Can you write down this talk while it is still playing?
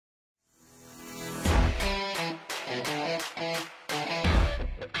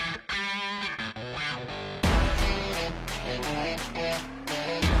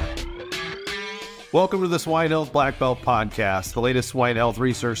Welcome to the Swine Health Black Belt Podcast, the latest swine health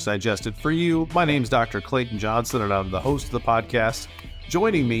research digested for you. My name is Dr. Clayton Johnson, and I'm the host of the podcast.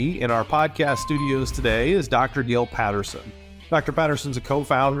 Joining me in our podcast studios today is Dr. Gil Patterson. Dr. Patterson's a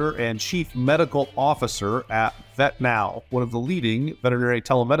co-founder and chief medical officer at VetNOW, one of the leading veterinary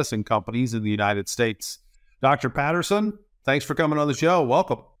telemedicine companies in the United States. Dr. Patterson, thanks for coming on the show.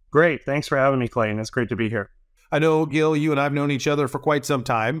 Welcome. Great. Thanks for having me, Clayton. It's great to be here. I know, Gil, you and I have known each other for quite some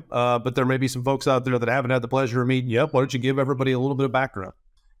time, but there may be some folks out there that haven't had the pleasure of meeting you. Why don't you give everybody a little bit of background?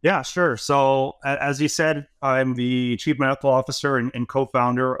 Yeah, sure. So as you said, I'm the chief medical officer and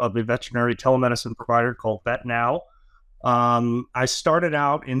co-founder of a veterinary telemedicine provider called VetNOW. I started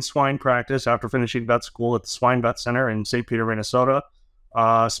out in swine practice after finishing vet school at the Swine Vet Center in St. Peter, Minnesota.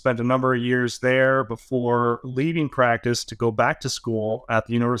 Spent a number of years there before leaving practice to go back to school at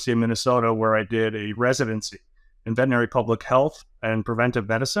the University of Minnesota, where I did a residency in veterinary public health and preventive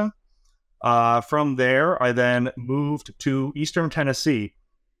medicine. From there, I then moved to Eastern Tennessee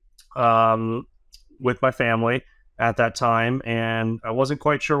with my family at that time, and I wasn't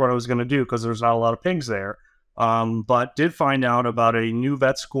quite sure what I was going to do because there's not a lot of pigs there, but did find out about a new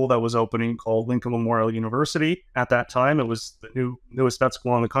vet school that was opening called Lincoln Memorial University. At that time, it was the newest vet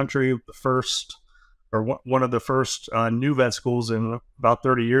school in the country, one of the first new vet schools in about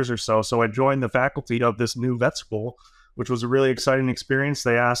 30 years or so. So I joined the faculty of this new vet school, which was a really exciting experience.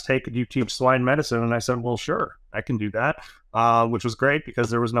 They asked, hey, could you teach swine medicine? And I said, well, sure, I can do that, which was great because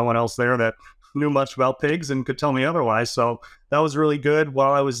there was no one else there that knew much about pigs and could tell me otherwise. So that was really good.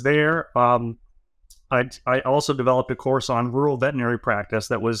 While I was there, I also developed a course on rural veterinary practice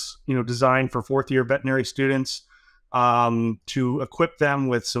that was, designed for fourth-year veterinary students to equip them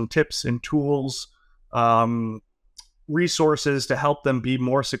with some tips and tools, resources to help them be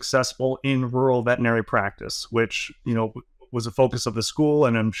more successful in rural veterinary practice, which, was a focus of the school.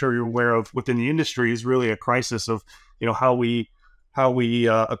 And I'm sure you're aware of within the industry is really a crisis of, how we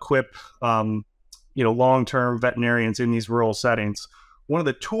equip, long-term veterinarians in these rural settings. One of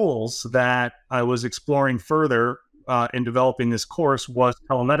the tools that I was exploring further in developing this course was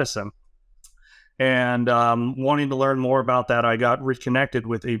telemedicine. And wanting to learn more about that, I got reconnected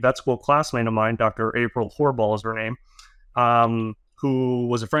with a vet school classmate of mine, Dr. 𝗘𝘅𝗽𝗲𝗁 is her name, who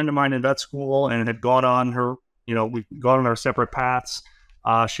was a friend of mine in vet school and had gone on her, we've gone on our separate paths.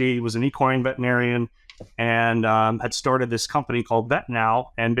 She was an equine veterinarian and had started this company called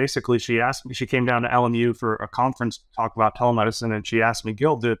VetNOW. And basically she came down to LMU for a conference to talk about telemedicine. And she asked me,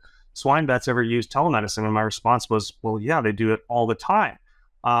 Gil, do swine vets ever use telemedicine? And my response was, well, yeah, they do it all the time.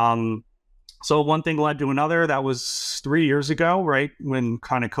 So one thing led to another. That was 3 years ago, right? When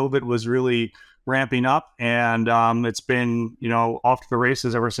kind of COVID was really ramping up, and it's been, off to the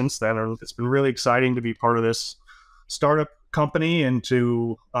races ever since then. It's been really exciting to be part of this startup company and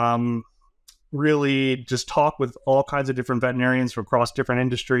to really just talk with all kinds of different veterinarians from across different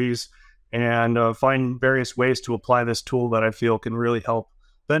industries and find various ways to apply this tool that I feel can really help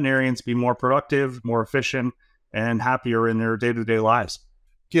veterinarians be more productive, more efficient, and happier in their day-to-day lives.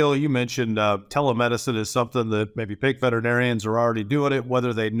 Gil, you mentioned telemedicine is something that maybe pig veterinarians are already doing it,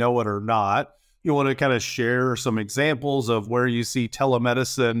 whether they know it or not. You want to kind of share some examples of where you see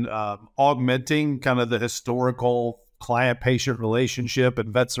telemedicine augmenting kind of the historical client-patient relationship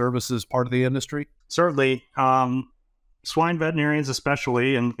and vet services part of the industry? Certainly. Swine veterinarians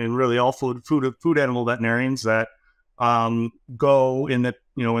especially, and really all food animal veterinarians that go in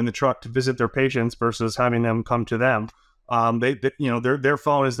the truck to visit their patients versus having them come to them. Their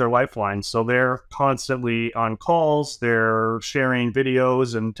phone is their lifeline. So they're constantly on calls. They're sharing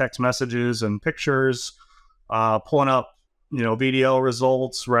videos and text messages and pictures, pulling up, VDL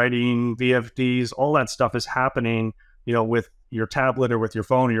results, writing VFDs, all that stuff is happening, with your tablet or with your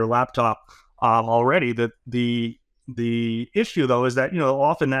phone or your laptop already. The issue though is that,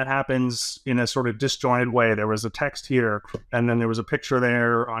 often that happens in a sort of disjointed way. There was a text here and then there was a picture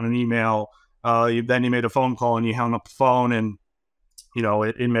there on an email. Then you made a phone call and you hung up the phone, and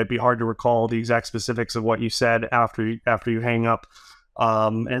it may be hard to recall the exact specifics of what you said after you hang up.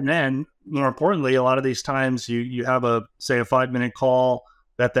 And then more importantly, a lot of these times you have a 5-minute call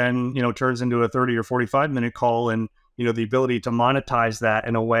that then turns into a 30 or 45-minute call, and the ability to monetize that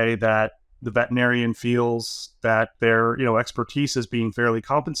in a way that the veterinarian feels that their expertise is being fairly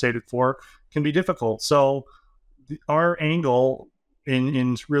compensated for can be difficult. So our angle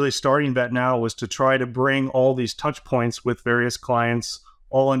in really starting VetNOW was to try to bring all these touch points with various clients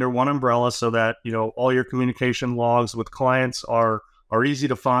all under one umbrella, so that all your communication logs with clients are easy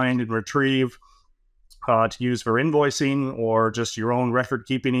to find and retrieve, to use for invoicing or just your own record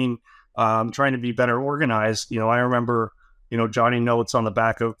keeping, trying to be better organized. I remember jotting notes on the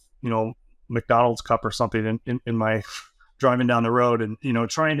back of McDonald's cup or something in my driving down the road, and,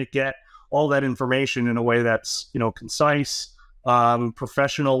 trying to get all that information in a way that's, concise,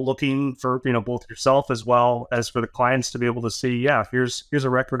 professional looking for, both yourself as well as for the clients to be able to see, yeah, here's a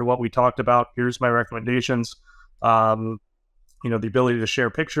record of what we talked about. Here's my recommendations. The ability to share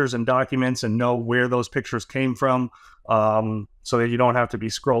pictures and documents and know where those pictures came from, so that you don't have to be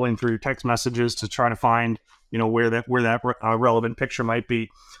scrolling through text messages to try to find, where that relevant picture might be.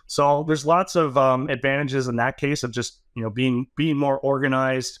 So there's lots of advantages in that case of just, being more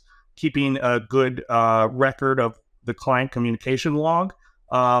organized, keeping a good record of the client communication log,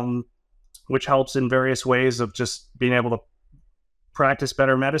 which helps in various ways of just being able to practice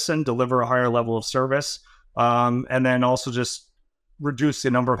better medicine, deliver a higher level of service, and then also just reduce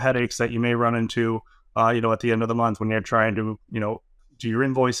the number of headaches that you may run into, at the end of the month when you're trying to, do your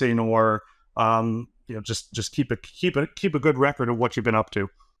invoicing or, just keep a good record of what you've been up to.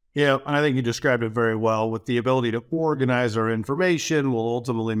 Yeah, and I think you described it very well. With the ability to organize our information will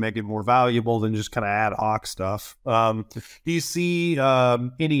ultimately make it more valuable than just kind of ad hoc stuff. Do you see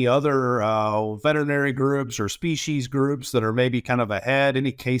any other veterinary groups or species groups that are maybe kind of ahead?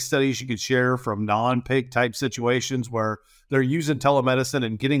 Any case studies you could share from non-pig type situations where they're using telemedicine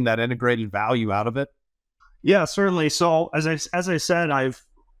and getting that integrated value out of it? Yeah, certainly. So as I said, I've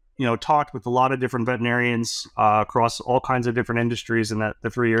talked with a lot of different veterinarians across all kinds of different industries in the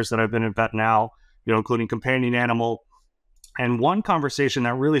 3 years that I've been at VetNow, including companion animal. And one conversation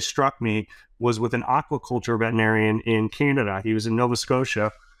that really struck me was with an aquaculture veterinarian in Canada. He was in Nova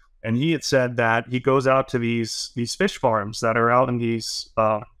Scotia, and he had said that he goes out to these fish farms that are out in these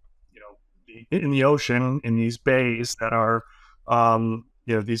in the ocean, in these bays that are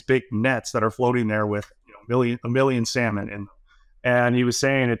these big nets that are floating there with a million salmon in them. And he was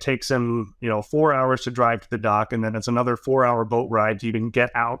saying it takes him, 4 hours to drive to the dock, and then it's another 4-hour boat ride to even get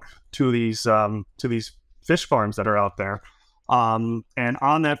out to these fish farms that are out there. And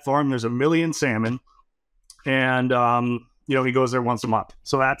on that farm, there's 1 million salmon, and he goes there once a month.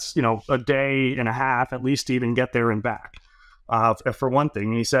 So that's a day and a half at least to even get there and back. For one thing,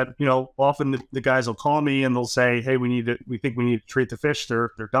 and he said, often the guys will call me and they'll say, hey, we think we need to treat the fish. They're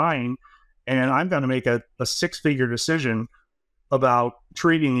dying, and I'm going to make a 6-figure decision about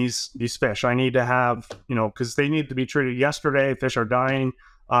treating these fish. I need to have, because they need to be treated yesterday. Fish are dying.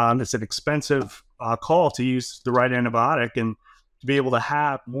 It's an expensive call to use the right antibiotic, and to be able to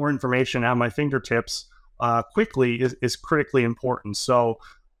have more information at my fingertips quickly is critically important. So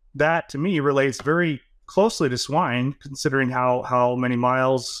that to me relates very closely to swine, considering how many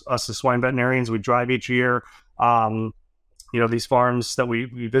miles us as swine veterinarians we drive each year. These farms that we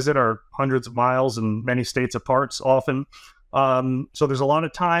visit are hundreds of miles and many states apart often. So there's a lot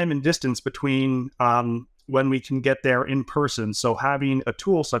of time and distance between when we can get there in person. So having a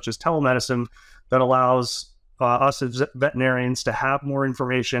tool such as telemedicine that allows us as veterinarians to have more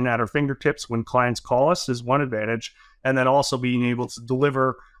information at our fingertips when clients call us is one advantage. And then also being able to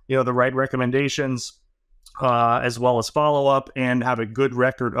deliver, the right recommendations as well as follow-up and have a good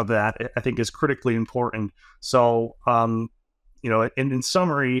record of that, I think is critically important. So, in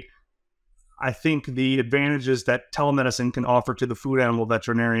summary, I think the advantages that telemedicine can offer to the food animal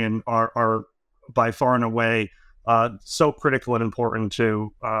veterinarian are by far and away so critical and important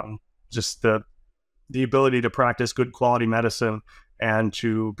to just the ability to practice good quality medicine and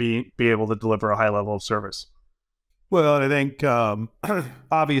to be able to deliver a high level of service. Well, I think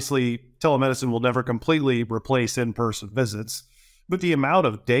obviously telemedicine will never completely replace in-person visits, but the amount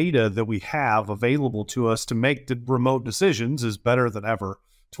of data that we have available to us to make the remote decisions is better than ever.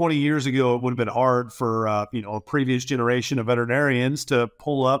 20 years ago, it would have been hard for, a previous generation of veterinarians to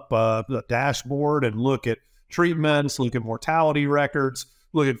pull up the dashboard and look at treatments, look at mortality records,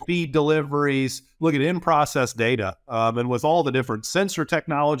 look at feed deliveries, look at in-process data. And with all the different sensor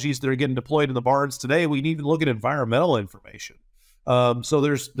technologies that are getting deployed in the barns today, we need to look at environmental information. So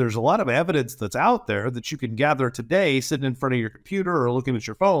there's a lot of evidence that's out there that you can gather today sitting in front of your computer or looking at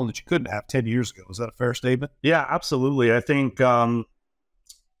your phone that you couldn't have 10 years ago. Is that a fair statement? Yeah, absolutely. I think, I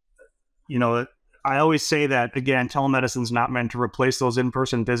always say that, again, telemedicine is not meant to replace those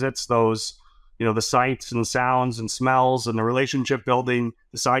in-person visits, those, the sights and sounds and smells and the relationship building,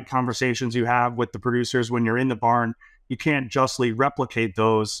 the side conversations you have with the producers when you're in the barn. You can't justly replicate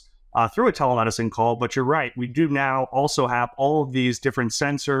those through a telemedicine call, but you're right. We do now also have all of these different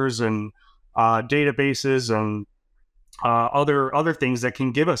sensors and databases and other things that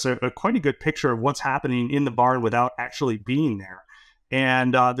can give us quite a good picture of what's happening in the barn without actually being there.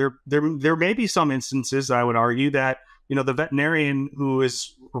 And there may be some instances, I would argue, that the veterinarian who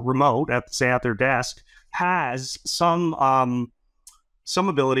is remote, at their desk, has some some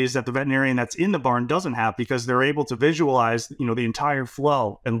abilities that the veterinarian that's in the barn doesn't have, because they're able to visualize, the entire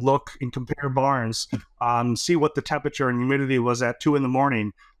flow and look and compare barns, see what the temperature and humidity was at 2 in the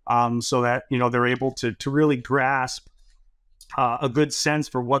morning, so that, they're able to really grasp a good sense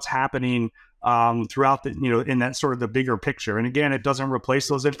for what's happening throughout the, in that sort of the bigger picture. And again, it doesn't replace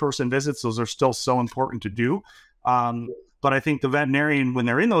those in-person visits. Those are still so important to do. But I think the veterinarian, when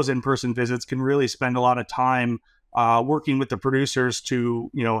they're in those in-person visits, can really spend a lot of time working with the producers to,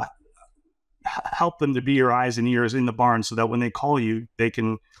 help them to be your eyes and ears in the barn, so that when they call you, they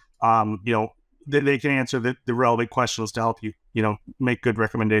can, they can answer the relevant questions to help you, make good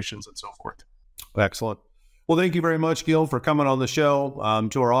recommendations and so forth. Excellent. Well, thank you very much, Gil, for coming on the show.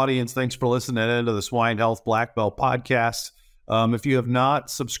 To our audience, thanks for listening in to the Swine Health Black Belt podcast. If you have not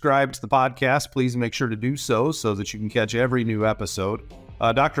subscribed to the podcast, please make sure to do so that you can catch every new episode.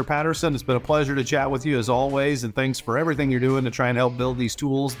 Dr. Patterson, it's been a pleasure to chat with you as always, and thanks for everything you're doing to try and help build these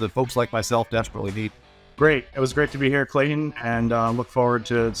tools that folks like myself desperately need. Great. It was great to be here, Clayton, and look forward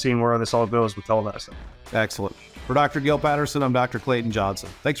to seeing where this all goes with telemedicine. Excellent. For Dr. Gil Patterson, I'm Dr. Clayton Johnson.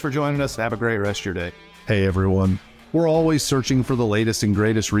 Thanks for joining us, and have a great rest of your day. Hey everyone, we're always searching for the latest and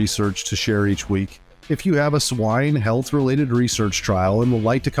greatest research to share each week. If you have a swine health-related research trial and would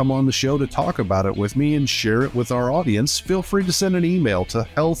like to come on the show to talk about it with me and share it with our audience, feel free to send an email to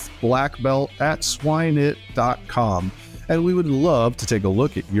healthblackbelt@swineit.com, and we would love to take a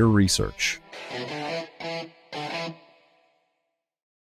look at your research.